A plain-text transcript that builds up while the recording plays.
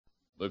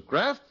The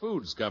Kraft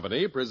Foods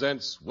Company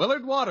presents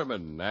Willard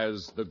Waterman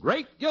as the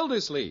Great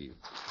Gildersleeve.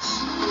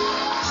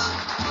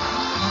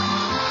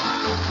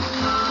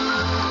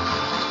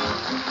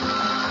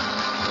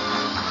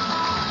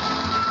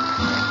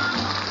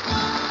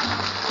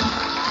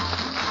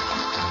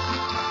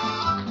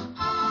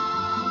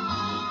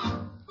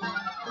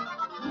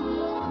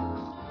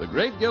 The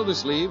Great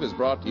Gildersleeve is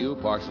brought to you,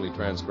 partially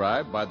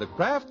transcribed, by the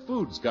Kraft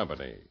Foods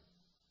Company.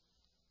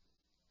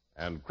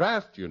 And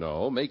Kraft, you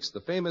know, makes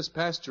the famous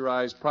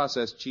pasteurized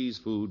processed cheese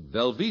food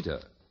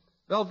Velveeta.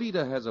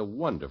 Velveeta has a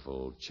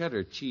wonderful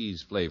cheddar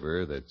cheese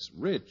flavor that's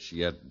rich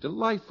yet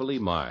delightfully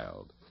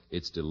mild.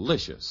 It's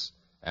delicious,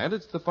 and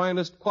it's the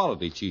finest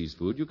quality cheese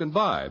food you can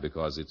buy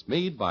because it's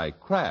made by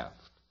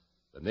Kraft,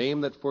 the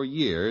name that for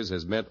years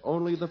has meant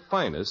only the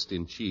finest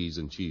in cheese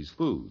and cheese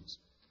foods.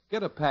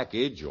 Get a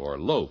package or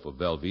loaf of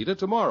Velveeta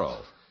tomorrow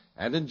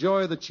and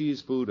enjoy the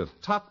cheese food of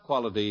top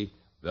quality,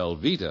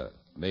 Velveeta,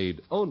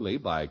 made only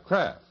by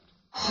Kraft.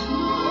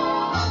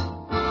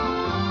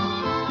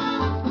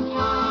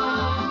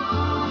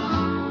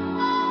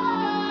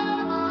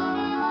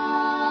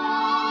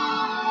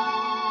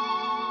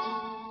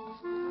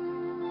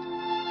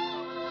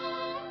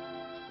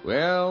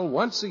 Well,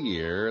 once a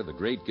year, the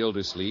great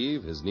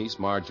Gildersleeve, his niece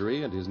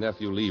Marjorie, and his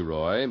nephew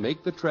Leroy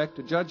make the trek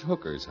to Judge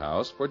Hooker's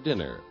house for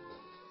dinner.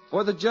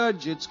 For the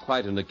judge, it's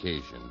quite an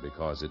occasion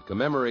because it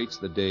commemorates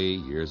the day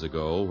years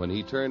ago when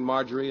he turned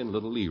Marjorie and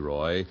little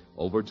Leroy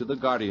over to the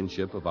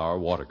guardianship of our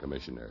water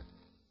commissioner.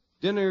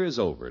 Dinner is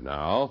over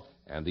now,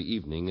 and the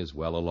evening is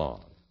well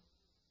along.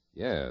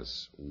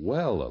 Yes,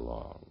 well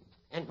along.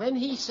 And when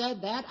he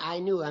said that, I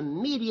knew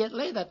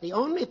immediately that the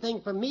only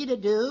thing for me to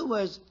do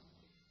was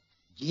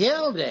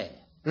Gildy.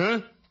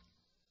 Huh?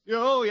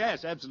 Oh,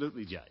 yes,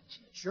 absolutely,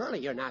 Judge. Surely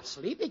you're not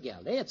sleepy,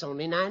 Gildy. It's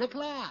only 9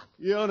 o'clock.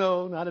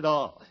 No, not at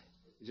all.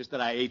 It's just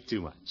that I ate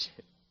too much.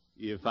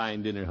 You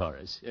fine dinner,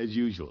 Horace, as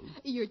usual.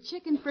 Your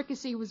chicken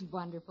fricassee was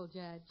wonderful,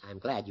 Judge. I'm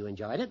glad you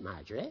enjoyed it,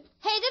 Marjorie.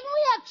 Hey, didn't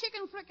we have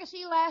chicken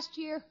fricassee last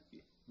year?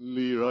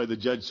 Leroy, the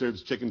judge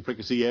serves chicken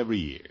fricassee every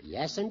year.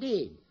 Yes,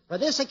 indeed. For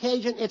this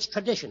occasion, it's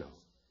traditional.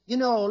 You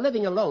know,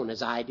 living alone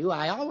as I do,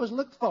 I always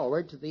look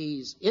forward to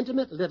these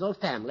intimate little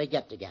family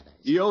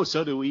get-togethers.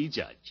 So do we,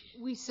 Judge.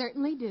 We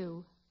certainly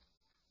do.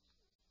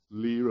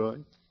 Leroy?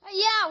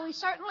 Yeah, we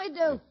certainly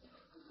do.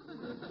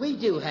 We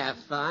do have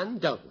fun,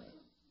 don't we?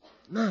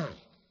 My,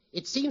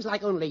 it seems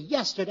like only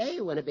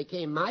yesterday when it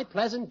became my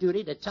pleasant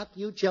duty to tuck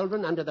you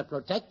children under the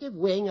protective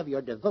wing of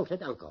your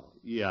devoted uncle.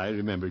 Yeah, I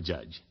remember,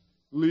 Judge.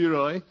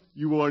 Leroy,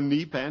 you wore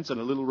knee pants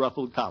and a little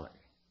ruffled collar.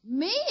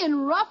 Me in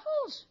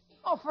ruffles?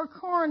 Oh, for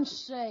corn's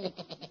sake.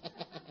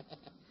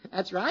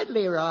 That's right,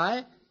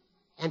 Leroy.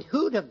 And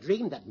who'd have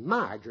dreamed that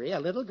Marjorie, a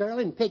little girl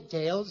in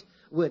pigtails,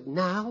 would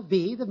now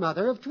be the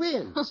mother of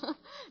twins?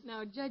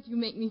 Now, Judge, you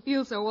make me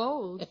feel so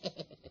old.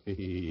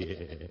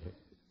 Yeah.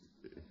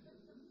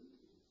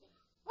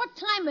 What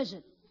time is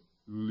it?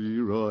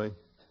 Leroy.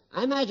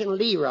 I imagine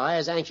Leroy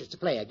is anxious to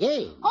play a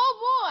game.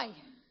 Oh, boy.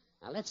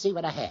 Now, let's see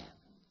what I have.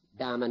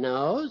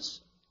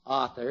 Dominoes,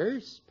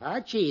 authors,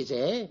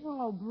 parcheesi.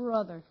 Oh,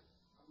 brother.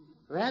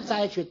 Perhaps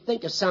I should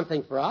think of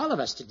something for all of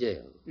us to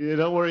do. Yeah,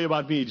 don't worry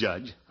about me,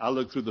 Judge. I'll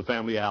look through the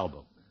family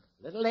album.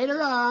 A little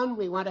later on,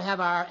 we want to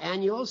have our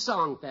annual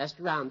song fest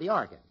around the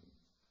organ.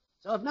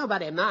 So if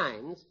nobody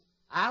minds,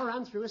 I'll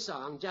run through a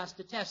song just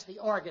to test the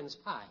organ's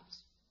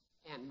pipes.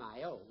 And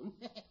my own.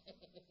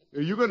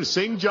 Are you going to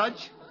sing,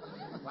 Judge?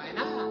 Why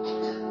not?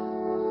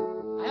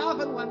 I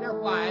often wonder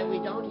why we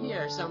don't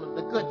hear some of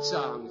the good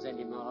songs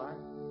anymore.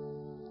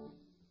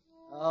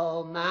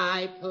 Oh,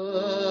 my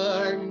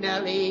poor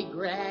Nellie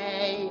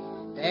Gray,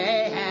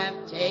 they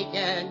have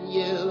taken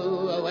you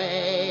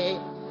away,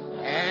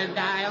 and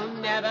I'll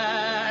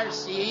never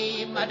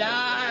see my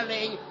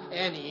darling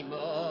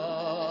anymore.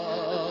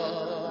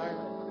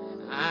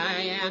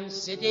 I am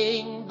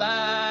sitting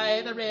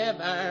by the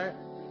river,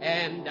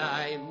 and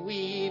I'm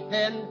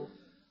weeping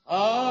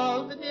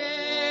all the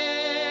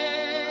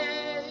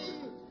day,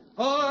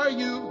 for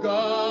you've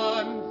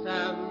gone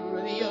from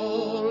the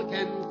old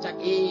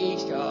Kentucky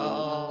shore.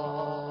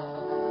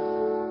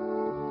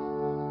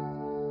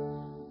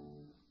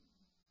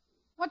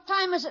 What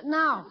time is it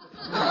now?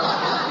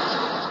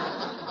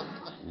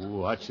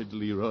 Watch it,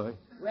 Leroy.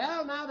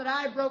 Well, now that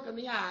I've broken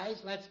the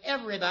ice, let's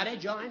everybody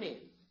join in.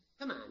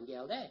 Come on,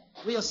 Gildy.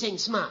 We'll sing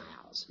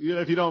Smiles. Yeah,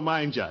 if you don't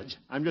mind, Judge.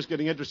 I'm just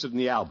getting interested in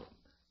the album.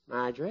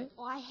 Marjorie?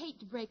 Oh, I hate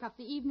to break up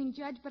the evening,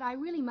 Judge, but I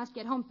really must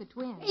get home to the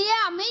twins.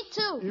 Yeah, me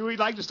too. We'd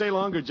like to stay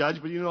longer,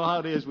 Judge, but you know how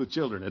it is with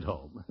children at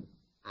home.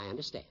 I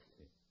understand.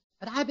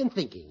 But I've been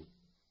thinking,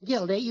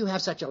 Gildy, you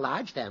have such a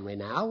large family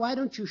now. Why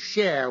don't you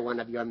share one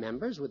of your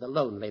members with a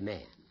lonely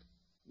man?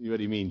 What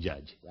do you mean,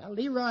 Judge? Well,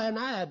 Leroy and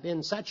I have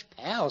been such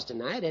pals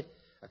tonight, it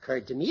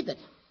occurred to me that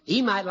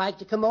he might like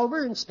to come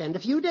over and spend a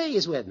few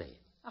days with me.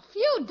 A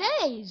few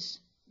days?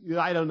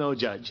 I don't know,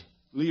 Judge.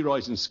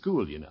 Leroy's in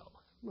school, you know.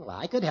 Well,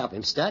 I could help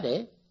him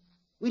study.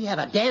 We'd have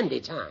a dandy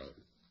time.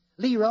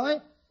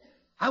 Leroy,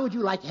 how would you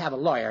like to have a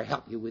lawyer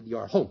help you with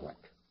your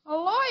homework? A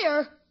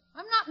lawyer?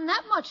 I'm not in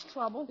that much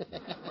trouble.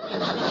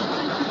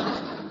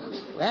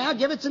 Well,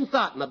 give it some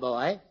thought, my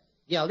boy.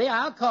 Gildy,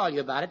 I'll call you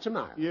about it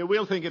tomorrow. Yeah,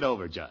 we'll think it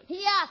over, Judge.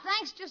 Yeah,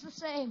 thanks just the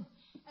same.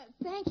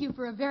 Thank you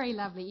for a very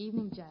lovely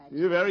evening, Judge.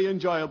 You're very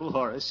enjoyable,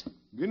 Horace.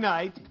 Good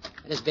night.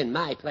 It has been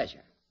my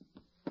pleasure.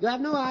 You have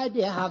no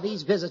idea how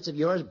these visits of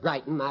yours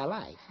brighten my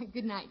life.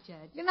 Good night,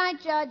 Judge. Good night,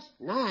 Judge.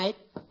 Night.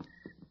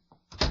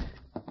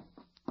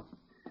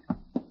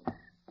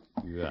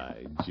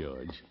 Right,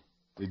 George.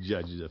 The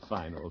judge is a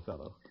fine old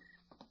fellow.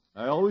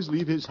 I always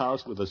leave his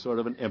house with a sort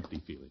of an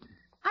empty feeling.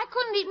 I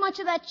couldn't eat much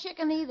of that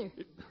chicken either.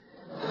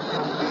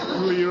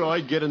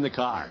 Leroy, get in the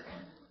car.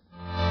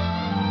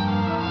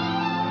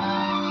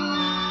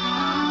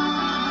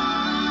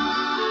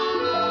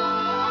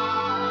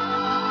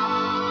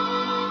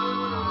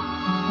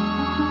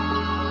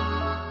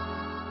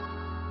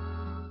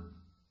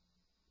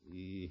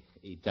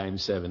 Eight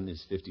times 7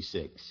 is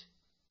 56.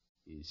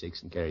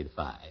 6 and carry the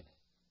 5.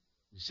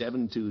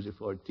 7 2s are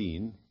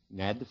 14.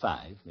 And add the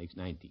 5 makes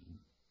 19.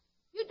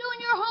 You doing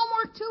your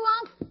homework too,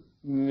 Unc?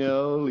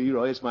 No,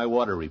 Leroy, it's my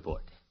water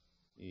report.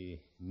 9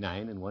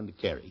 and 1 to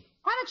carry.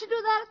 Why don't you do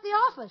that at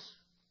the office?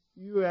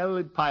 Well,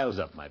 it piles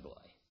up, my boy.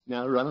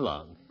 Now run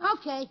along.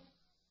 Okay.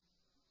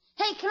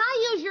 Hey, can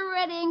I use your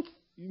red ink?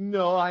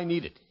 No, I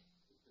need it.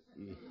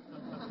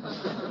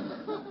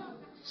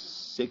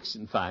 6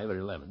 and 5 are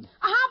 11.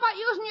 How about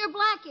using your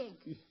black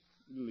ink?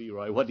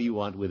 Leroy, what do you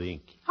want with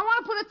ink? I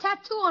want to put a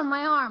tattoo on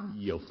my arm.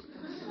 Yo.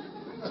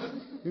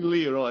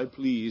 Leroy,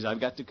 please, I've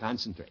got to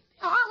concentrate.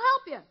 I'll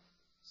help you.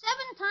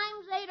 7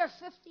 times 8 are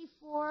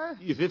 54.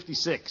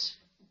 56.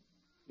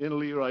 And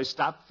Leroy,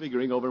 stop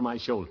figuring over my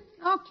shoulder.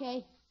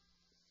 Okay.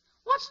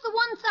 What's the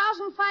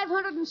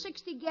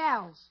 1,560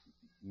 gals?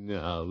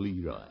 No,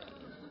 Leroy.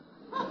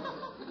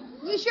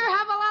 You sure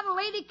have a lot of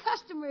lady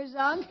customers,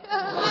 Unc.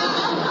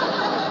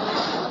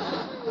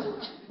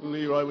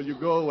 Leroy, will you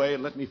go away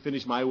and let me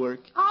finish my work?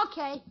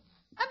 Okay. Let me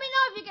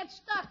know if you get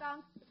stuck,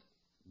 Unc.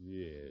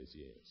 Yes.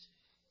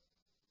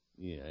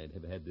 Yeah, I'd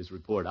have had this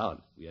report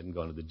out if we hadn't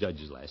gone to the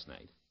judges last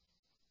night.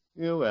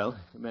 Yeah, well,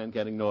 a man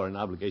can't ignore an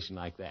obligation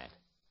like that.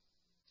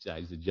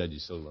 Besides, the judge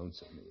is so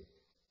lonesome.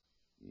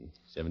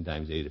 7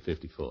 times 8 are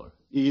 54.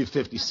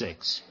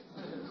 56.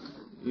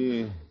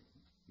 Yeah.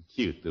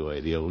 Cute the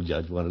way the old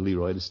judge wanted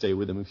Leroy to stay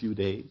with him a few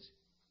days.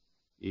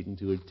 8 and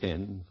 2 are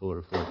 10, 4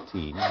 are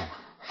 14.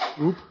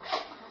 Oop.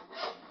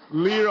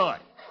 Leroy,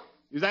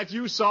 is that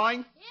you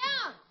sawing?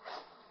 Yeah.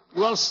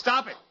 Well,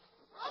 stop it.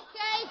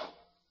 Okay.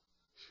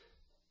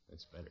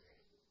 That's better.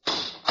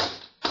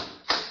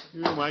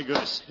 Oh, my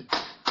goodness.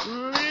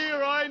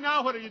 Leroy,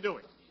 now what are you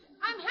doing?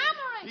 I'm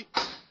hammering.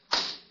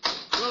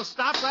 Well,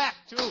 stop that,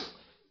 too. Gosh,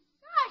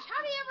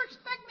 how do you ever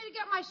expect me to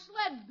get my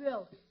sled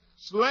built?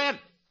 Sled?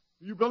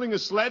 Are you building a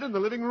sled in the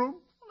living room?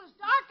 Well, it's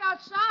dark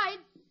outside.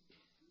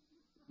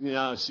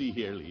 Now, see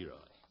here, Leroy.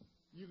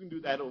 You can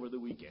do that over the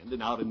weekend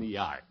and out in the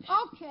yard.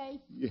 Okay.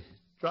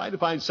 Try to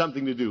find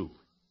something to do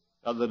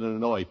other than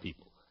annoy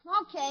people.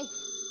 Okay.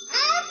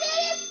 I'll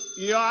get it.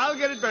 Yeah, I'll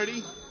get it,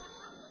 Bertie.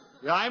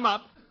 Yeah, I'm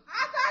up.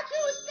 I thought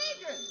you was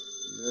bigger.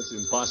 That's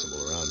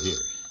impossible around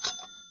here.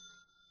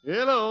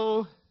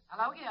 Hello.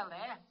 Hello, Gildy.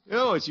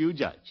 Oh, it's you,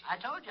 Judge. I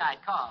told you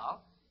I'd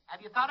call.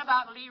 Have you thought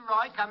about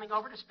Leroy coming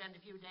over to spend a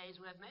few days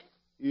with me?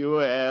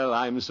 Well,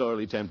 I'm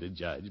sorely tempted,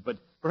 Judge, but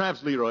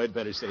perhaps Leroy had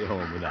better stay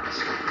home with us.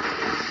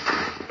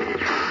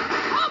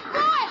 Oh,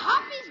 boy,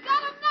 Hoppy's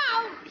got him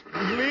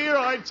now.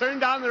 Leroy, turn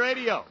down the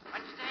radio.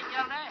 What'd you say,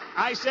 Gildy?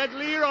 I said,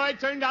 Leroy,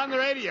 turn down the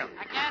radio.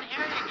 I can't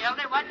hear you,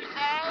 Gildy. What'd you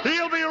say?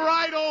 He'll be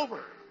right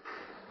over.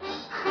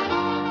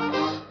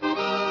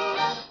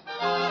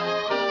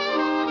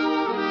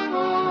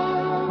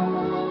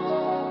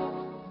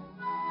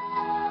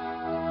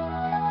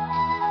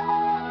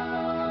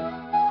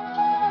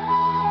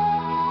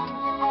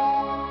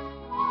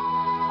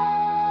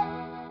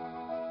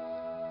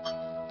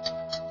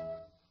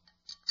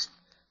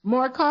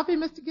 More coffee,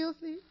 Mr.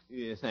 Gildersleeve?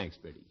 Yeah, thanks,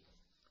 Bertie.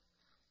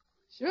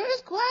 Sure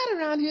is quiet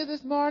around here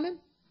this morning.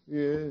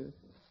 Yeah,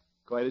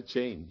 quite a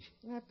change.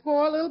 That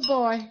poor little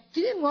boy.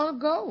 He didn't want to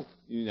go.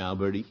 Now,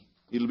 Bertie,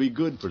 it'll be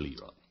good for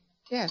Leroy.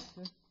 Yes,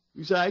 sir.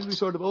 Besides, we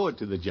sort of owe it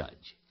to the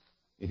judge.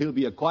 He'll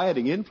be a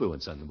quieting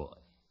influence on the boy.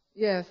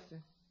 Yes,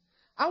 sir.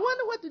 I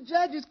wonder what the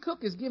judge's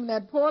cook is giving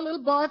that poor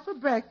little boy for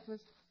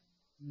breakfast.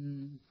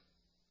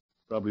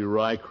 Probably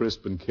rye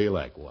crisp and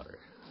Kalak water.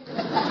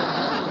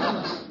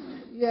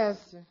 Yes,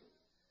 sir.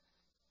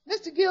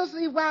 Mr.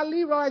 Gildersleeve, while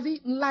Leroy's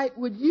eating light,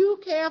 would you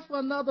care for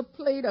another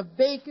plate of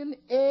bacon,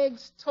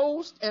 eggs,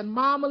 toast, and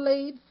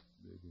marmalade?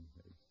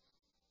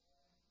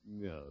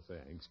 No,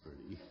 thanks,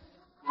 Bertie.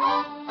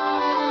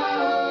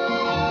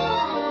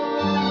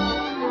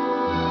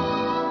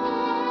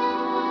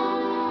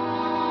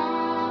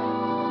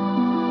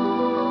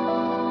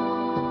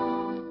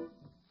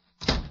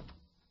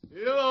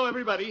 Hello,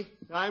 everybody.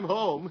 I'm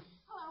home.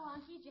 Hello,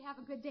 Unky. Did you have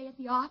a good day at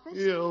the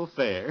office?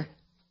 Fair.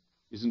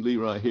 Isn't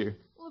Leroy here?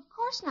 Well, of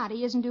course not.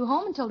 He isn't due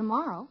home until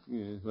tomorrow.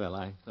 Yeah, well,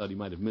 I thought he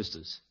might have missed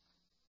us.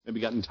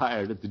 Maybe gotten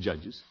tired at the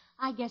judges.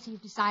 I guess he's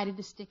decided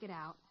to stick it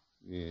out.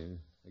 Yeah,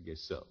 I guess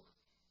so.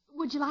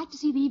 Would you like to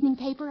see the evening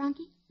paper,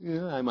 Unky?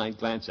 Yeah, I might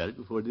glance at it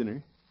before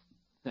dinner.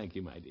 Thank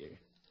you, my dear.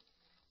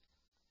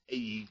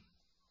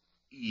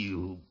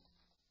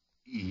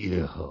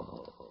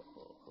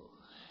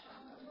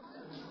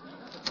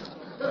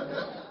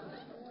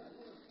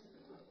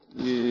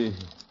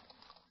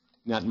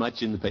 Not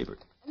much in the paper.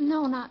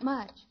 No, not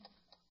much.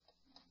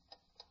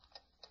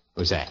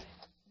 What's that?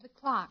 The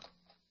clock.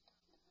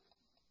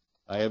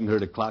 I haven't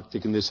heard a clock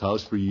tick in this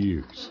house for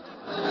years.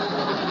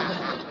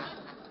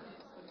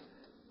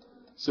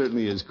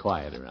 Certainly is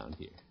quiet around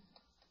here.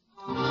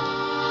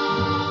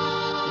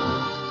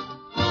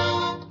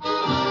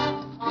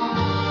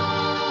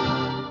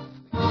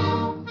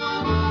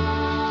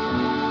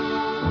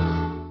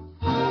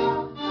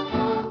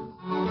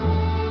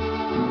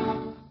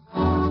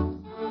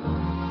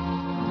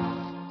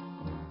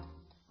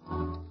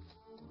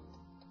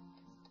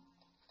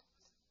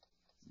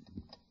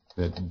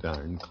 That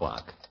darn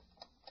clock.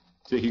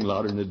 Ticking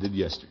louder than it did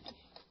yesterday.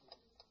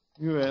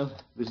 Well,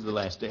 this is the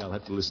last day I'll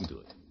have to listen to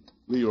it.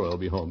 Leroy will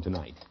be home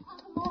tonight.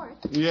 Uncle Mort.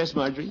 Yes,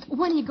 Marjorie?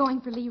 When are you going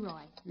for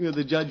Leroy?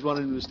 The judge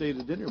wanted him to stay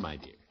to dinner, my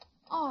dear.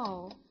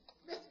 Oh.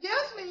 Miss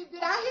Gildersleeve,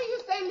 did I hear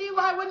you say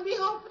Leroy wouldn't be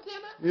home for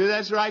dinner? Yeah,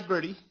 that's right,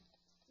 Bertie.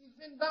 He's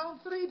been gone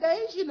 3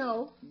 days, you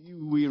know.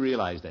 We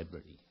realize that,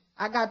 Bertie.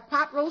 I got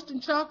pot roast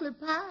and chocolate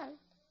pie.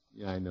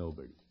 Yeah, I know,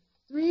 Bertie.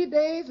 3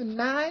 days and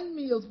 9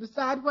 meals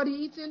beside what he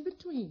eats in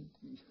between.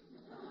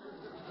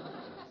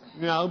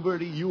 Now,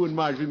 Bertie, you and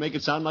Marjorie make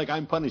it sound like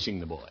I'm punishing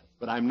the boy.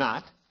 But I'm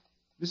not.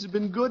 This has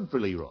been good for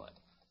Leroy.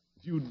 A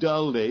few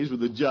dull days with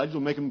the judge will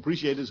make him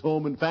appreciate his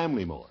home and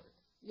family more.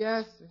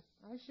 Yes, sir.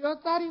 I sure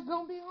thought he was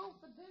going to be home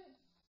for dinner.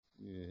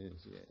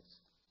 Yes.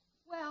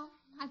 Well,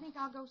 I think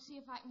I'll go see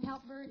if I can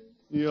help Bertie.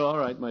 You're all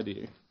right, my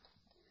dear.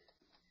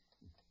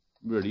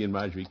 Bertie and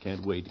Marjorie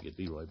can't wait to get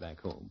Leroy back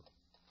home.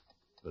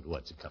 But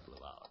what's a couple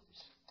of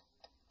hours?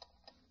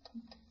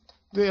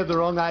 They have the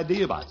wrong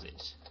idea about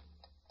this.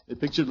 They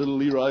pictured little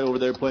Leroy over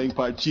there playing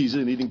parcheesi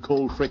and eating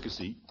cold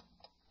fricassee.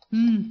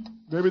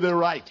 Maybe they're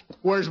right.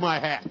 Where's my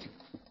hat?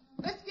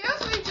 Miss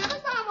Gildersleeve,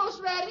 dinner's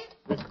almost ready.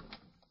 Where are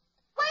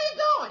you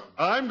going?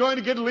 I'm going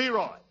to get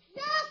Leroy.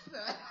 Yes,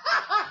 sir.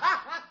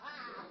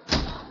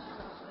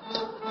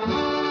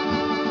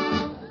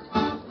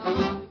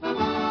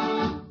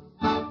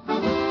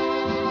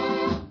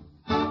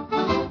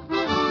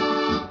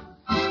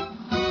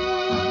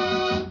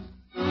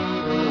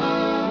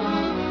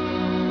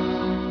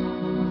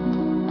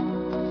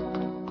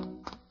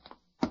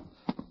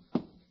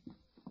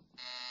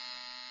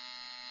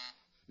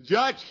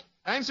 Judge,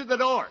 answer the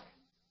door.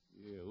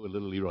 Yeah, will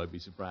little Leroy be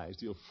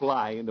surprised? He'll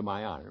fly into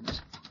my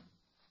arms.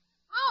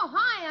 Oh,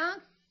 hi,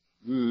 Unc.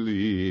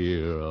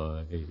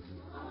 Leroy.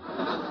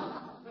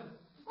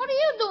 What are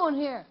you doing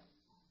here?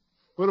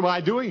 What am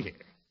I doing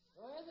here?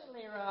 Where is it,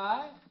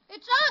 Leroy?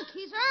 It's Unc.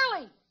 He's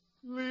early.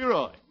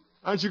 Leroy,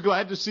 aren't you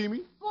glad to see me?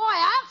 Boy,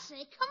 I'll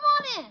say, come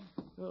on in.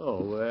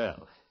 Oh,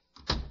 well.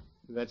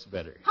 That's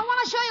better. I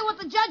want to show you what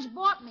the judge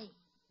bought me.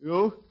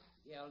 You?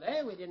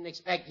 Gildy, we didn't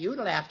expect you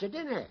till after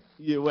dinner.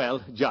 Yeah,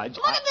 well, Judge.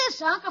 Look at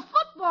this, Unc. A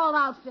football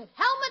outfit.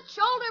 Helmet,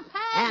 shoulder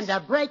pads. And a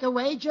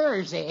breakaway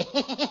jersey.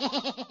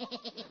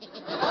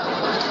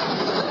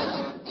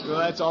 Well,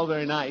 that's all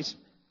very nice.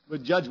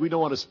 But, Judge, we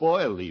don't want to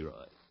spoil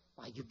Leroy.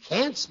 Why, you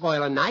can't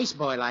spoil a nice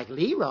boy like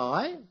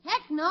Leroy.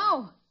 Heck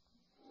no.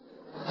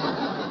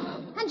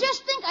 And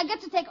just think, I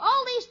get to take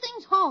all these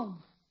things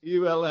home. Yeah,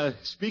 well,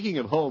 speaking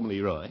of home,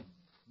 Leroy,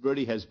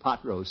 Bertie has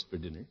pot roast for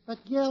dinner.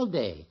 But,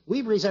 Gildy,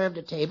 we've reserved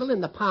a table in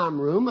the palm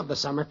room of the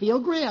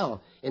Summerfield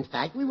Grill. In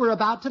fact, we were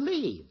about to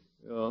leave.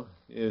 Oh,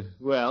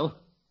 well,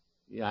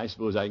 yeah, I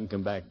suppose I can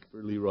come back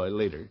for Leroy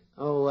later.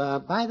 Oh,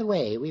 by the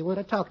way, we want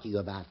to talk to you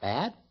about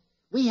that.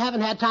 We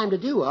haven't had time to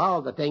do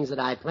all the things that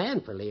I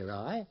planned for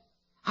Leroy.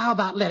 How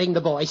about letting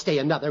the boy stay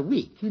another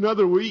week?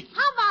 Another week?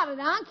 How about it,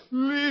 Unc?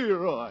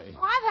 Leroy.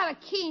 Oh, I've had a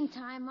keen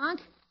time,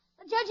 Unc.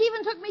 The judge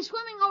even took me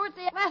swimming over at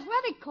the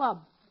athletic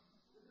club.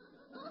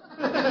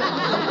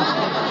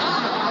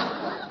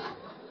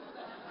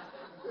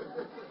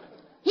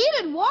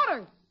 Heated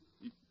water.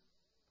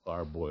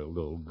 Parboiled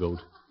old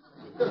goat.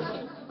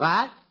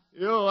 What?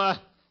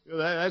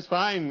 That's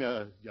fine,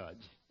 Judge.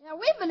 Yeah,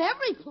 we've been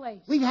every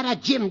place. We've had a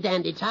Jim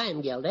Dandy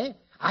time, Gildy.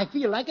 I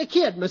feel like a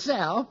kid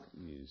myself.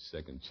 His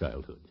second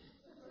childhood.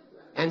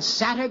 And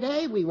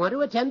Saturday, we want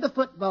to attend the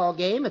football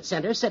game at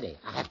Center City.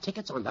 I have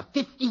tickets on the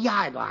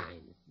 50-yard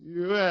line.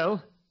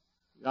 Well,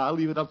 I'll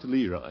leave it up to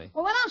Leroy.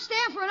 Well, then I'm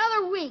staying for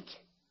another week.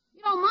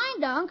 You don't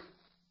mind, Unc?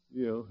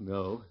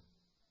 No.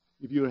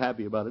 If you're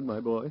happy about it, my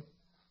boy,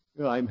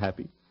 I'm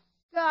happy.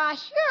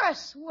 Gosh, you're a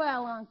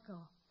swell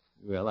uncle.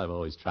 Well, I've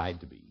always tried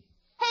to be.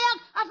 Hey,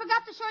 Unc, I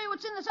forgot to show you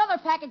what's in this other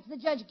package the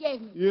judge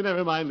gave me. You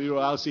never mind,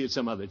 Leroy. I'll see it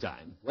some other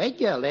time. Wait,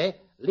 Gildy.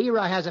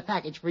 Leroy has a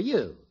package for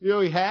you.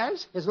 He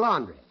has? His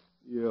laundry.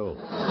 Yo.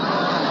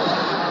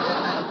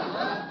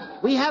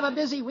 We have a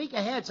busy week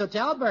ahead, so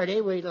tell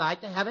Bertie we'd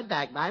like to have it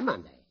back by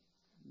Monday.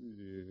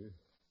 Yeah.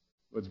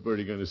 What's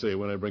Bertie going to say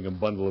when I bring a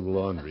bundle of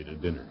laundry to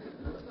dinner?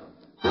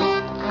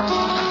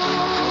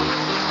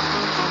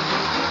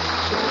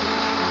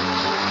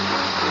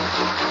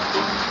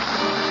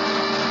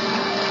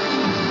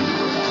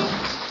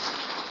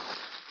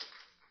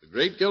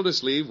 great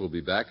Gildersleeve will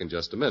be back in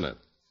just a minute.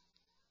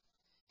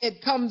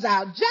 It comes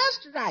out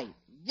just right.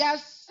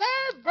 Yes,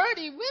 sir,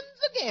 Bertie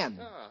wins again.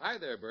 Oh, hi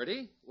there,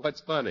 Bertie.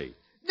 What's funny?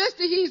 Mr.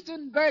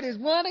 Houston, Bertie's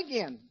won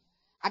again.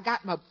 I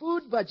got my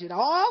food budget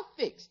all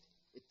fixed.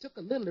 It took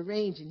a little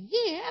arranging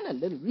here and a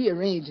little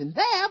rearranging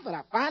there, but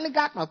I finally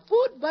got my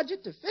food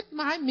budget to fit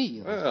my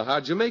meals. Well,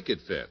 how'd you make it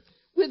fit?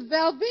 With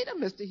Velveeta,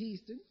 Mr.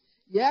 Houston.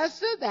 Yes,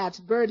 sir, that's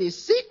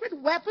Bertie's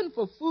secret weapon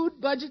for food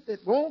budget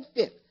that won't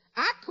fit.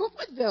 I cook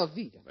with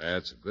Velveeta.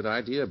 That's a good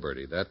idea,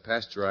 Bertie. That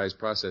pasteurized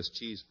processed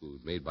cheese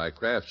food made by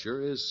Kraft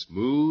sure is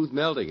smooth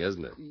melting,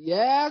 isn't it?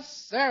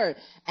 Yes, sir.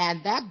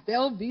 And that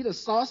Velveeta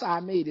sauce I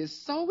made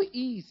is so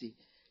easy.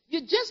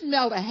 You just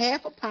melt a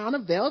half a pound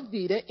of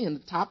Velveeta in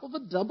the top of a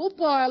double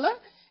boiler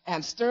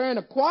and stir in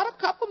a quarter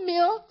cup of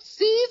milk,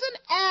 season,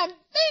 and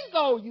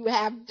bingo, you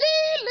have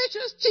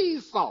delicious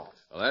cheese sauce.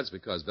 Well, that's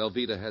because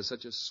Velveeta has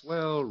such a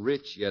swell,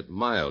 rich, yet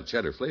mild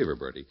cheddar flavor,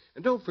 Bertie.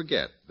 And don't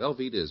forget,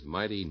 Velveeta is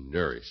mighty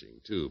nourishing,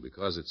 too,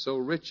 because it's so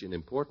rich in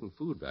important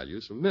food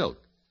values from milk.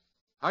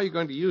 How are you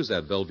going to use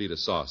that Velveeta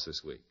sauce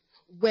this week?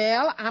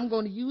 Well, I'm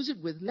going to use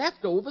it with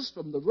leftovers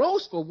from the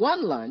roast for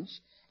one lunch,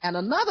 and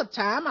another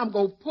time I'm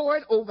going to pour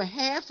it over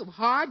halves of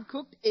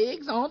hard-cooked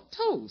eggs on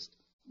toast.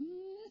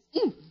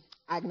 Mm-mm.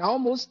 I can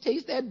almost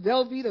taste that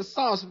Velveeta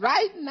sauce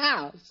right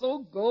now.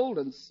 So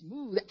golden,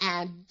 smooth,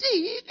 and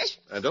delicious.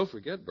 And don't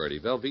forget, Bertie,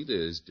 Velveeta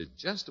is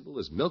digestible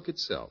as milk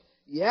itself.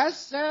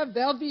 Yes, sir,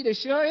 Velveeta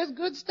sure is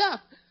good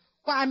stuff.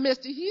 Why,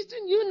 Mr.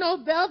 Houston, you know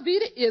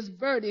Velveeta is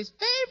Bertie's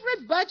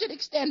favorite budget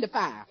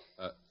extendifier.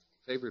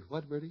 Favorite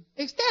what, Bertie?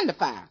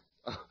 Extendifier.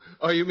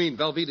 Oh, you mean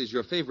Velveeta is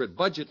your favorite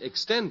budget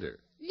extender?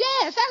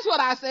 Yes, that's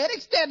what I said,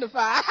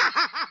 extendifier.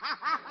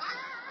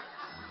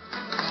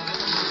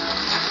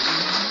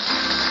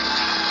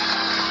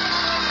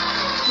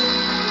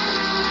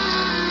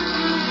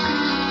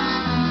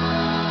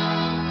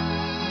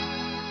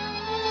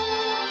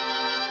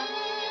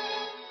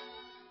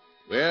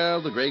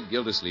 Well, the great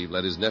Gildersleeve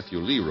let his nephew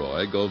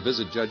Leroy go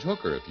visit Judge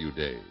Hooker a few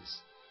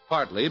days.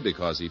 Partly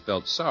because he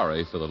felt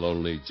sorry for the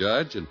lonely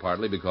judge, and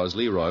partly because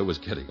Leroy was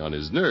getting on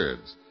his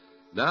nerves.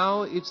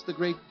 Now it's the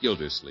great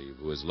Gildersleeve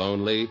who is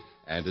lonely,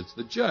 and it's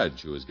the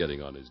judge who is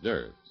getting on his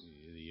nerves.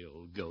 The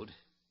old goat.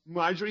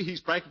 Marjorie,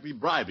 he's practically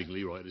bribing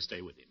Leroy to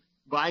stay with him.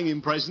 Buying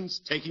him presents,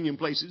 taking him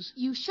places.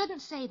 You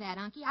shouldn't say that,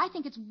 Unky. I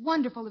think it's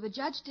wonderful of the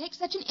judge to take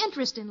such an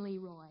interest in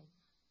Leroy.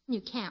 You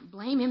can't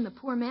blame him. The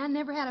poor man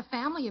never had a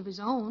family of his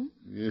own.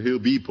 Yeah, he'll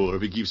be poor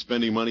if he keeps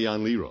spending money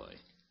on Leroy.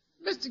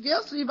 Mr.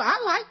 Gildersleeve,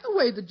 I like the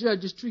way the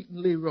judge is treating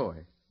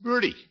Leroy.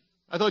 Bertie,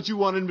 I thought you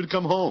wanted him to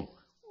come home.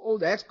 Oh,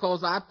 that's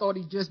 'cause I thought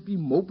he'd just be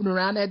moping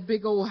around that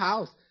big old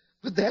house.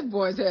 But that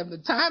boy's having the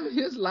time of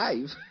his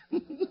life.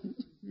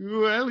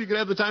 Well, he could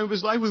have the time of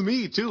his life with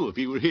me, too, if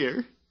he were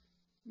here.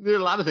 There are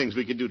a lot of things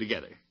we could do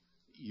together.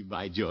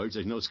 By George,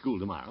 there's no school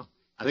tomorrow.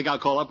 I think I'll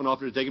call up and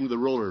offer to take him to the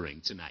roller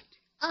rink tonight.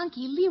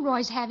 Unky,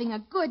 Leroy's having a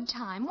good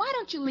time. Why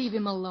don't you leave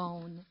him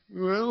alone?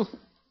 Well,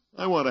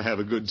 I want to have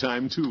a good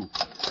time, too.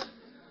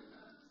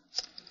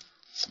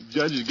 The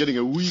judge is getting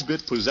a wee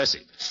bit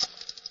possessive.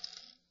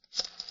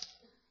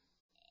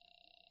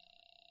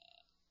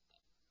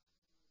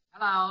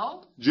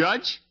 Hello?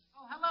 Judge?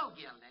 Oh, hello,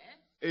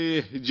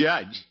 Gildy.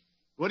 Judge,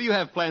 what do you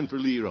have planned for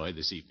Leroy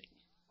this evening?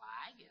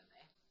 Why,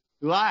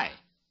 Gildy? Why?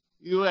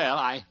 Well,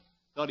 I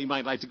thought he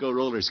might like to go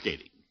roller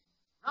skating.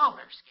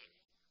 Roller skating.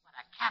 What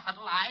a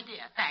capital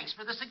idea. Thanks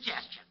for the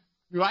suggestion.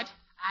 What?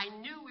 I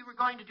knew we were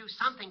going to do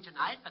something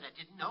tonight, but I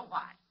didn't know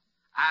what.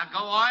 I'll go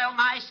oil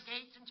my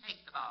skates and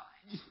take the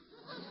boy.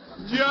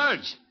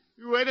 Judge,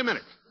 wait a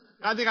minute.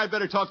 I think I'd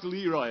better talk to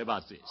Leroy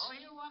about this. Oh,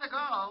 he'll want to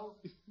go.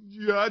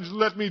 Judge,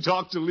 let me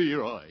talk to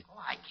Leroy. Oh,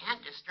 I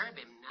can't disturb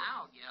him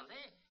now,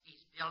 Gildy.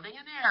 He's building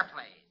an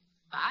airplane.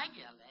 Bye,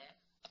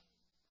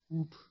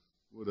 Gildy. Oop,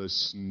 what a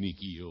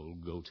sneaky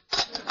old goat.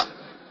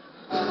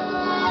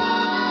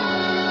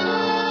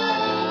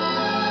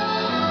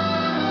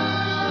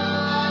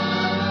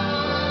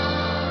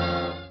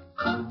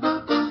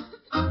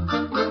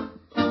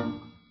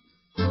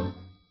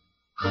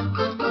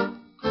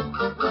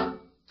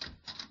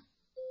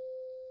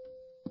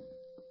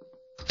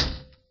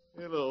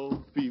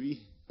 Hello, Phoebe.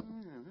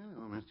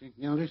 Hello, Mr.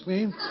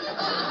 Gildersleeve.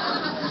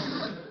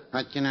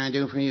 What can I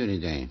do for you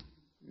today?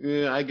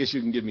 I guess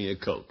you can give me a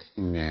Coke.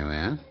 Very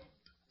well.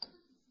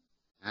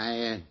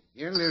 I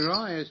hear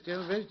Leroy is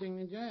still visiting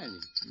the judge.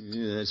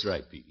 Yeah, that's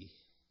right, Phoebe.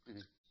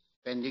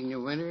 Spending the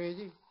winter, is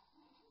he?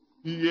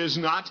 He is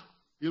not.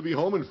 He'll be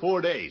home in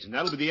 4 days, and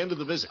that'll be the end of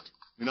the visit.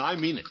 And I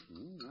mean it.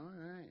 All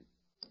right.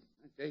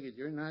 I take it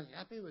you're not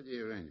happy with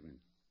the arrangement.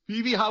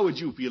 Phoebe, how would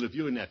you feel if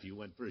your nephew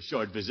went for a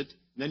short visit,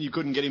 and then you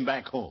couldn't get him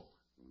back home?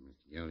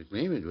 Mr.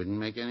 Gildersleeve, it wouldn't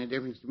make any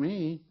difference to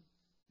me.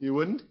 You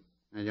wouldn't?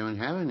 I don't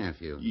have a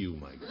nephew. You,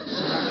 my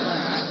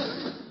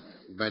goodness.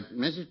 But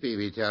Mrs.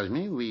 Peavy tells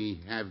me we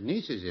have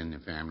nieces in the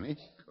family.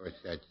 Of course,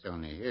 that's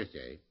only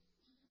hearsay.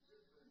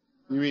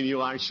 You mean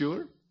you aren't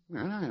sure?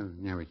 Well, I've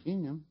never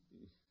seen them.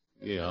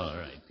 Yeah, all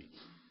right, Pete.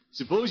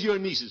 Suppose your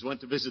nieces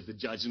went to visit the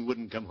judge and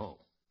wouldn't come home.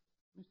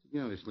 Mr.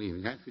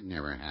 Gildersleeve, that could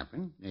never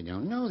happen. They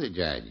don't know the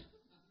judge.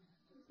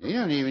 You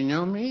don't even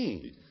know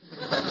me.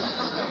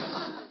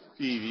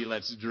 Peavy,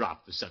 let's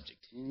drop the subject.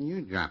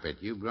 You drop it.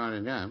 You brought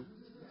it up.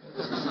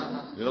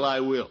 Well, I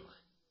will.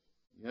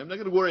 I'm not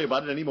going to worry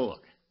about it anymore.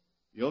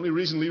 The only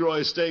reason Leroy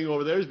is staying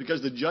over there is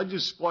because the judge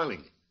is spoiling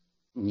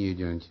him. You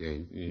don't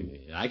say.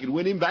 Yeah, I could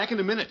win him back in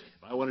a minute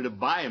if I wanted to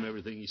buy him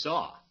everything he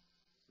saw.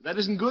 But that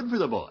isn't good for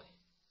the boy.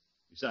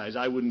 Besides,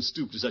 I wouldn't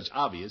stoop to such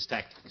obvious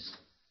tactics.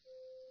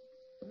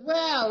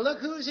 Well, look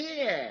who's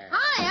here.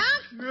 Hi,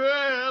 Unc.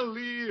 Well,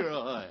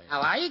 Leroy.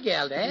 How are you,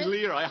 Gildy?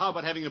 Leroy, how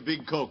about having a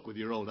big Coke with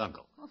your old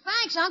uncle? Well,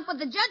 thanks, Unc, but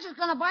the judge is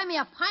going to buy me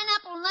a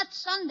pineapple nut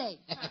sundae.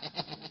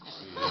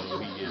 Well,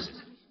 he isn't.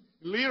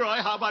 Leroy,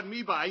 how about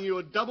me buying you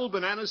a double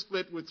banana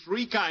split with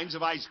 3 kinds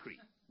of ice cream?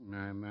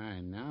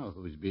 My, now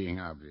who's being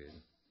obvious?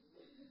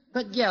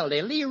 But,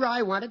 Gildy,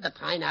 Leroy wanted the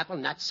pineapple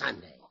nut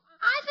sundae.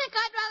 I think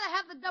I'd rather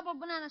have the double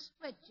banana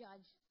split,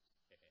 Judge.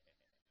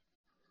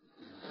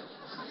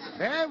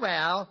 Very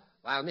well.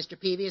 While Mr.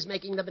 Peavy is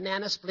making the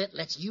banana split,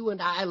 let's you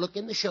and I look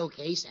in the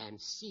showcase and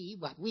see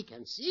what we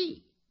can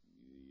see.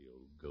 The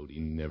old goat, he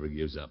never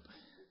gives up.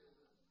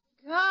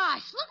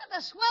 Gosh, look at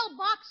the swell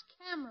box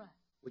camera.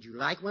 Would you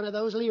like one of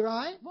those,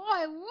 Leroy?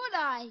 Boy, would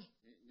I.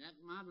 That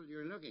model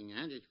you're looking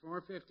at is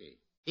 $450.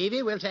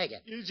 Peavy, we'll take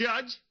it. You,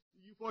 Judge,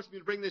 you forced me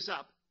to bring this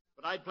up,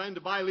 but I'd planned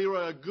to buy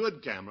Leroy a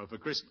good camera for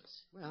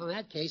Christmas. Well, in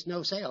that case,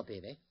 no sale,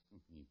 Peavy.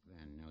 You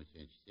plan no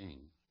such thing.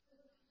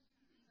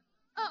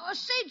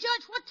 Say,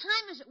 Judge, what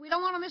time is it? We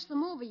don't want to miss the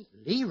movie.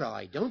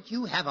 Leroy, don't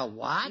you have a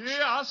watch?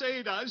 Yeah, I'll say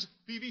he does.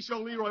 Peavy, show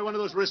Leroy one of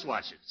those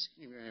wristwatches.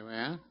 Very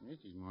well. This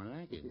is more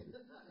like it.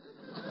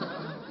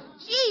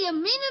 Gee, you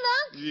mean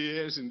it, Unc?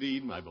 Yes,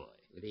 indeed, my boy.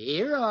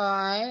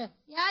 Leroy,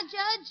 Yeah,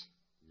 Judge?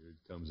 Here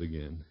it comes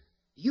again.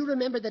 do you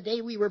remember the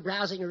day we were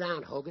browsing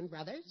around Hogan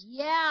Brothers?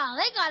 Yeah,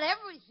 they got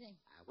everything.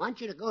 I want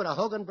you to go to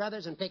Hogan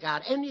Brothers and pick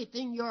out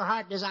anything your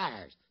heart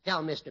desires.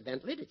 Tell Mr.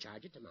 Bentley to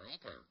charge it to my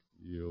account.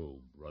 Yo,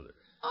 brother.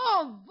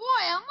 Oh,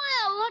 boy, am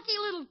I a lucky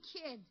little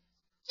kid.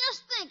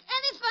 Just think,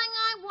 anything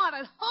I want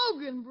at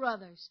Hogan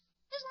Brothers.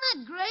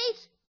 Isn't that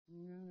great?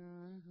 No,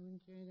 I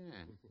wouldn't say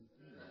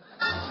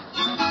that.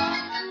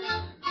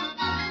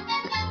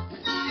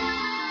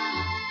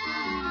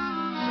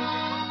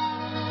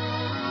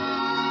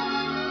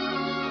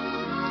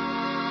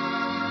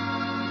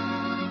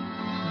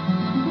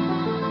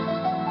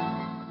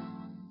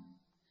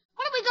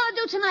 What are we going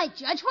to do tonight,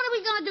 Judge? What are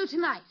we going to do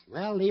tonight?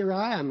 Well, Leroy,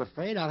 I'm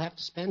afraid I'll have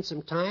to spend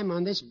some time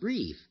on this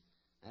brief.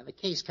 I have a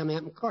case coming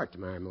up in court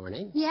tomorrow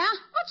morning. Yeah?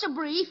 What's a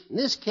brief? In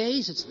this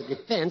case, it's the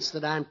defense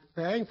that I'm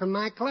preparing for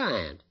my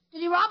client.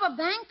 Did he rob a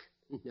bank?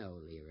 No,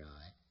 Leroy.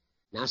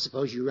 Now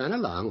suppose you run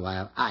along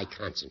while I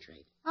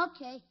concentrate.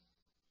 Okay.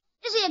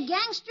 Is he a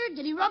gangster?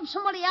 Did he rub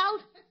somebody out?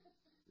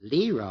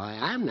 Leroy,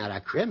 I'm not a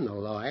criminal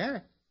lawyer.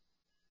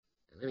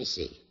 Now, let me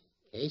see.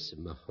 Case of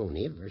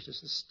Mahoney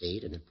versus the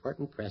state. An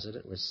important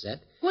precedent was set.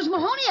 Was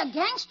Mahoney a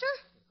gangster?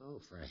 Oh,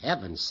 for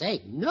heaven's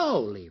sake, no,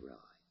 Leroy.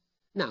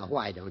 Now,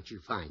 why don't you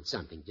find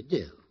something to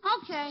do?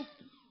 Okay.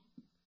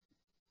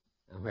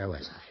 Now, where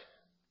was I?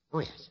 Oh,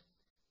 yes.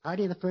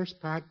 Party of the first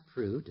part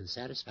proved to the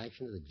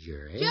satisfaction of the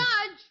jury.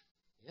 Judge,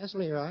 Yes,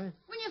 Leroy.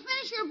 when you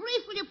finish your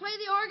brief, will you play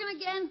the organ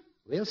again?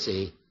 We'll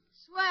see.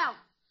 Swell.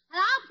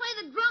 And I'll play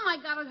the drum I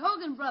got at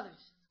Hogan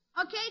Brothers.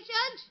 Okay,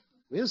 Judge?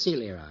 We'll see,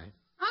 Leroy.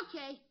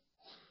 Okay.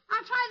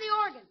 I'll try the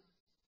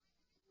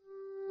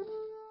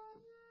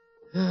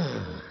organ.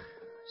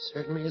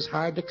 Certainly is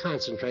hard to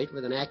concentrate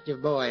with an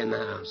active boy in the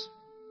house.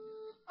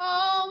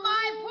 Oh,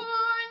 my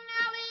poor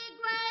Nellie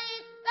Gray,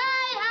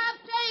 they have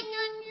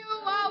taken you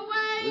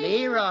away.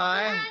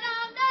 Leroy. And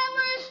I'll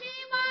never see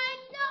my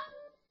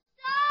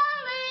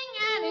darling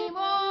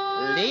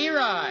anymore.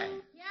 Leroy.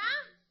 Yeah?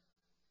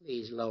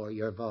 Please lower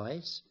your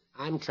voice.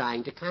 I'm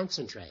trying to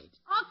concentrate. Okay,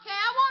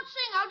 I won't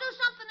sing. I'll do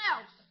something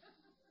else.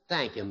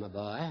 Thank you, my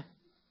boy.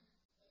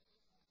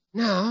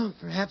 Now,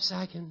 perhaps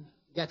I can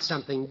get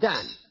something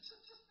done.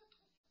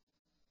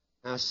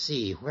 Now,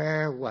 see,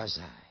 where was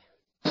I?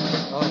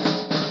 Oh.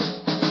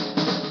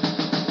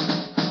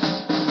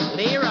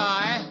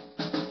 Leroy!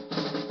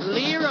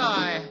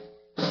 Leroy!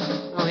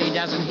 Oh, he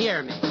doesn't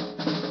hear me.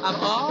 Of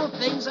all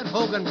things at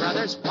Hogan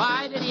Brothers,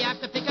 why did he have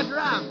to pick a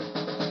drum?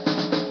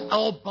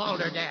 Oh,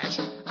 balderdash.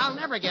 I'll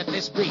never get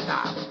this brief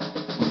out.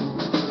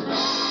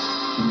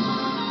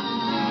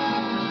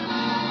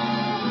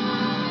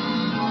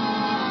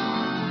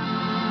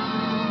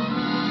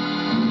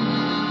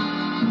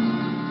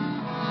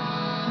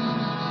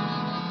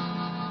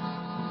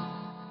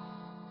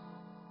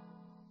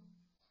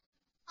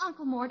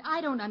 Uncle Mort,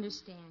 I don't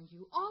understand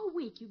you. All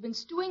week you've been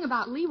stewing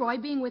about Leroy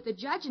being with the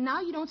judge, and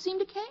now you don't seem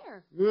to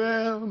care.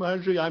 Well,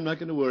 Marjorie, I'm not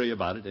going to worry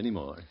about it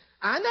anymore.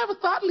 I never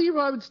thought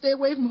Leroy would stay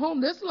away from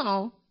home this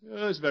long.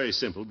 Oh, it's very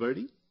simple,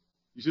 Bertie.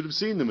 You should have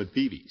seen them at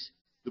Peavy's.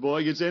 The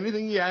boy gets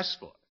anything he asks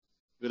for.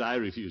 But I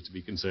refuse to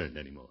be concerned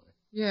anymore.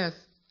 Yes.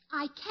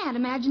 I can't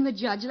imagine the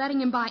judge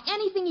letting him buy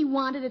anything he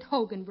wanted at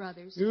Hogan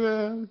Brothers.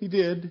 Well, he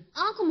did.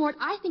 Uncle Mort,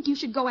 I think you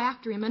should go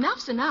after him.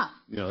 Enough's enough.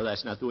 No,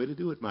 that's not the way to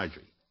do it,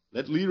 Marjorie.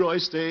 Let Leroy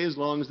stay as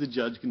long as the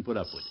judge can put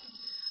up with it.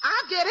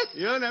 I'll get it.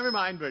 You never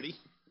mind, Bertie.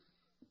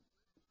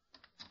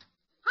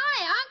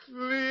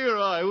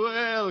 Leroy,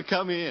 well,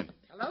 come in.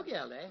 Hello,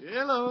 Gildy.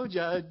 Hello,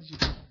 Judge.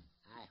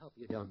 I hope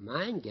you don't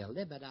mind,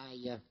 Gildy, but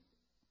I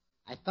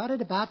thought it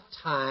about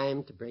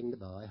time to bring the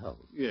boy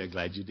home. Yeah,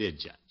 glad you did,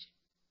 Judge.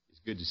 It's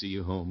good to see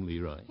you home,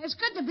 Leroy. It's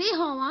good to be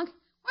home, Unc.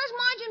 Where's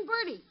Marge and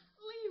Bertie?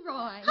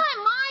 Leroy. Hi,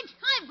 Marge.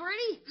 Hi,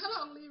 Bertie.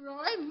 Hello,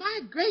 Leroy. My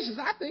gracious,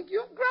 I think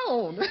you've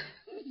grown. Hey,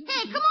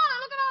 come on and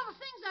look at all the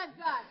things I've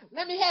got.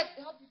 Let me help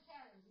you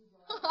carry him,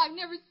 Leroy. Oh, I've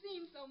never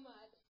seen so much.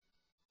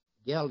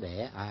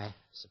 Gildy, I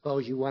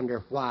suppose you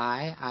wonder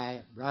why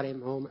I brought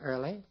him home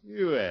early?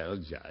 Well,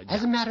 Judge.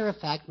 As a matter of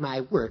fact, my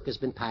work has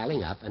been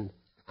piling up, and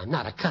I'm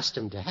not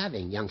accustomed to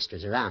having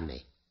youngsters around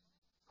me.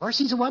 Of course,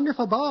 he's a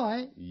wonderful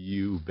boy.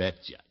 You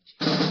bet, Judge.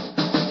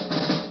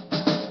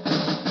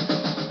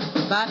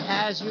 But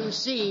as you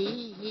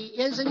see, he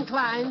is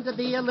inclined to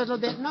be a little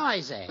bit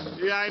noisy.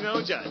 Yeah, I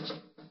know, Judge.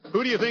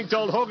 Who do you think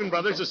told Hogan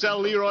Brothers to sell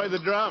Leroy the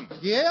drum?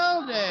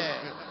 Gildy!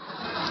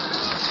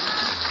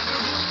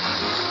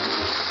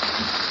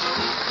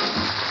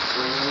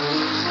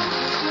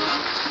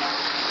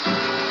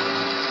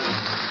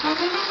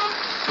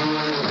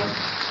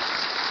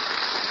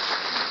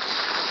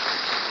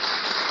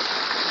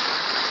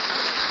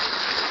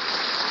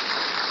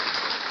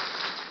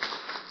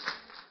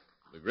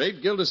 The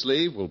great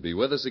Gildersleeve will be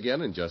with us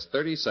again in just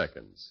 30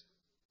 seconds.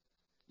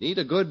 Need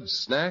a good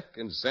snack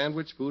and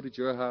sandwich food at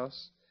your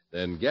house?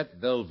 Then get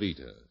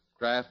Velveeta,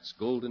 Kraft's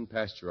golden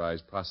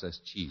pasteurized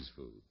processed cheese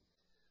food.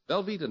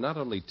 Velveeta not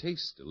only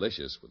tastes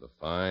delicious with a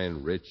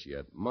fine, rich,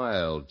 yet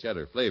mild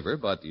cheddar flavor,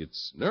 but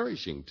it's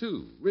nourishing,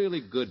 too.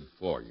 Really good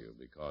for you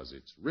because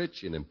it's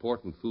rich in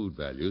important food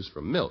values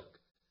from milk.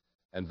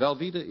 And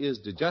Velveeta is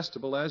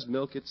digestible as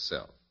milk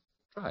itself.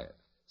 Try it.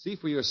 See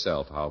for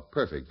yourself how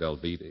perfect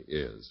Velveeta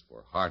is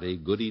for hearty,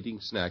 good-eating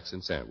snacks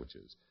and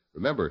sandwiches.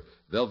 Remember,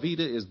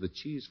 Velveeta is the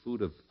cheese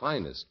food of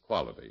finest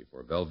quality,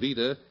 for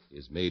Velveeta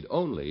is made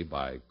only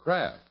by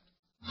Kraft.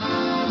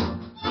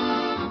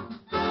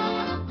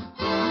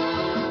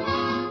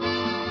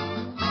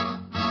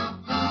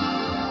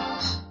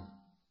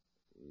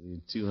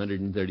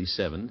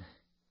 237.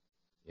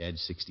 Add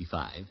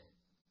 65.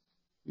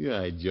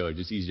 Yeah, George,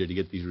 it's easier to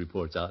get these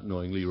reports out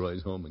knowing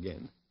Leroy's home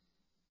again.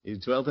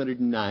 It's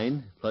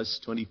 1,209 plus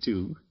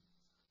 22.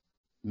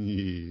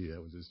 Yeah,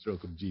 that was a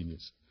stroke of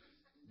genius.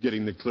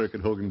 Getting the clerk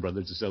at Hogan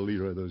Brothers to sell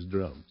Leroy those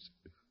drums.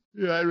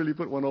 Yeah, I really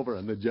put one over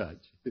on the judge.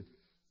 Yeah,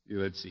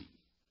 let's see.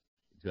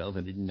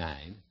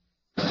 1,209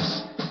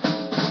 plus...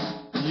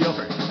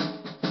 Yopper.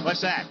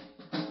 What's that?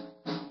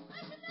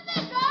 Listen to this,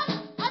 Unc.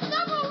 A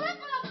double rip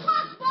and a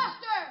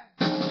blockbuster.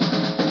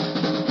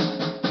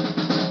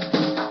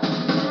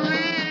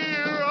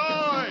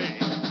 Leroy!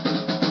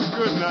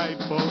 Good night,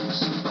 folks.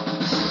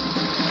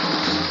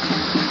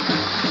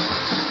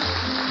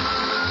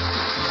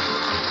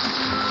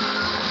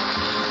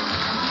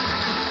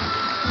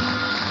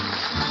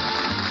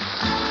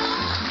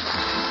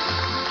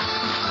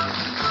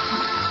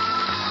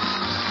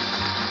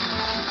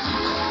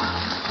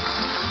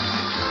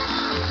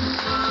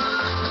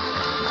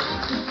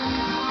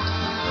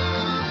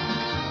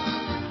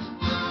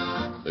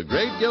 The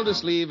Great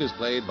Gildersleeve is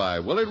played by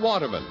Willard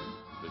Waterman.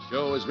 The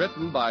show is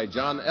written by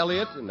John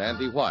Elliott and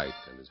Andy White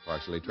and is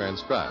partially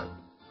transcribed.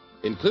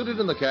 Included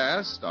in the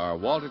cast are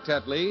Walter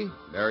Tetley,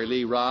 Mary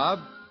Lee Robb,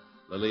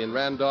 Lillian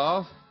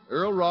Randolph,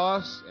 Earl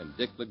Ross, and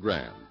Dick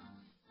LeGrand.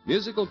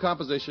 Musical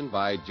composition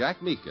by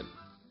Jack Meakin.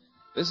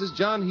 This is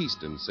John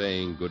Heaston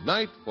saying good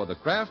night for the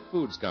Kraft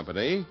Foods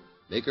Company,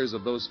 makers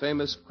of those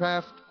famous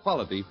Kraft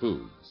quality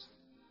foods.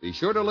 Be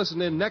sure to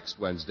listen in next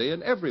Wednesday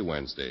and every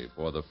Wednesday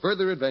for the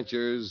further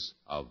adventures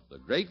of the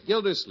Great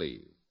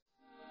Gildersleeve.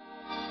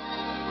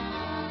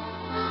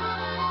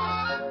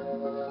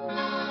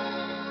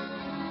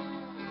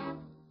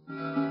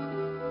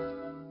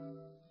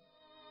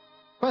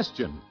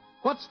 Question: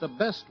 what's the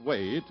best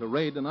way to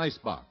raid an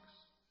icebox?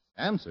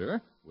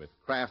 Answer: with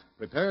Kraft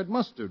prepared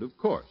mustard, of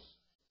course.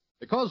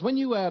 Because when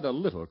you add a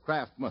little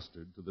Kraft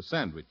mustard to the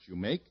sandwich you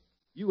make,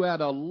 you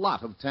add a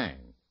lot of tang.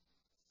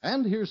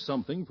 And here's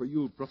something for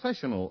you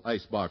professional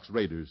icebox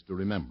raiders to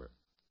remember.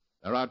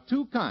 There are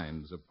two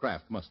kinds of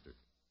Kraft mustard.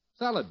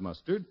 Salad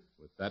mustard,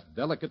 with that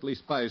delicately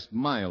spiced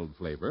mild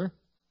flavor.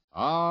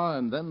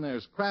 And then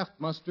there's Kraft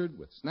mustard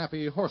with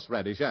snappy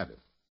horseradish added.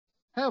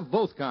 Have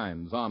both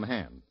kinds on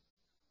hand.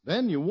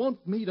 Then you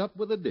won't meet up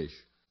with a dish,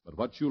 but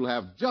what you'll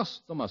have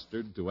just the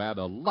mustard to add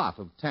a lot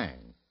of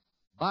tang.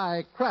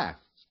 Buy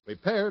Kraft's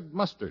prepared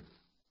mustard.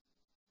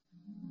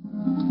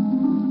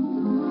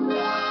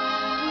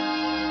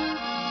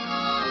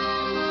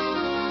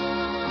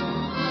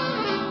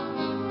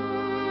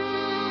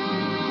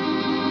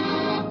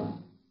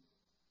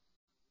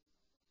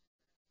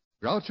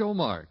 Groucho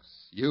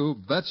Marx, You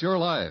Bet Your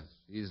Life.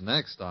 He's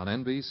next on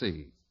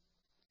NBC.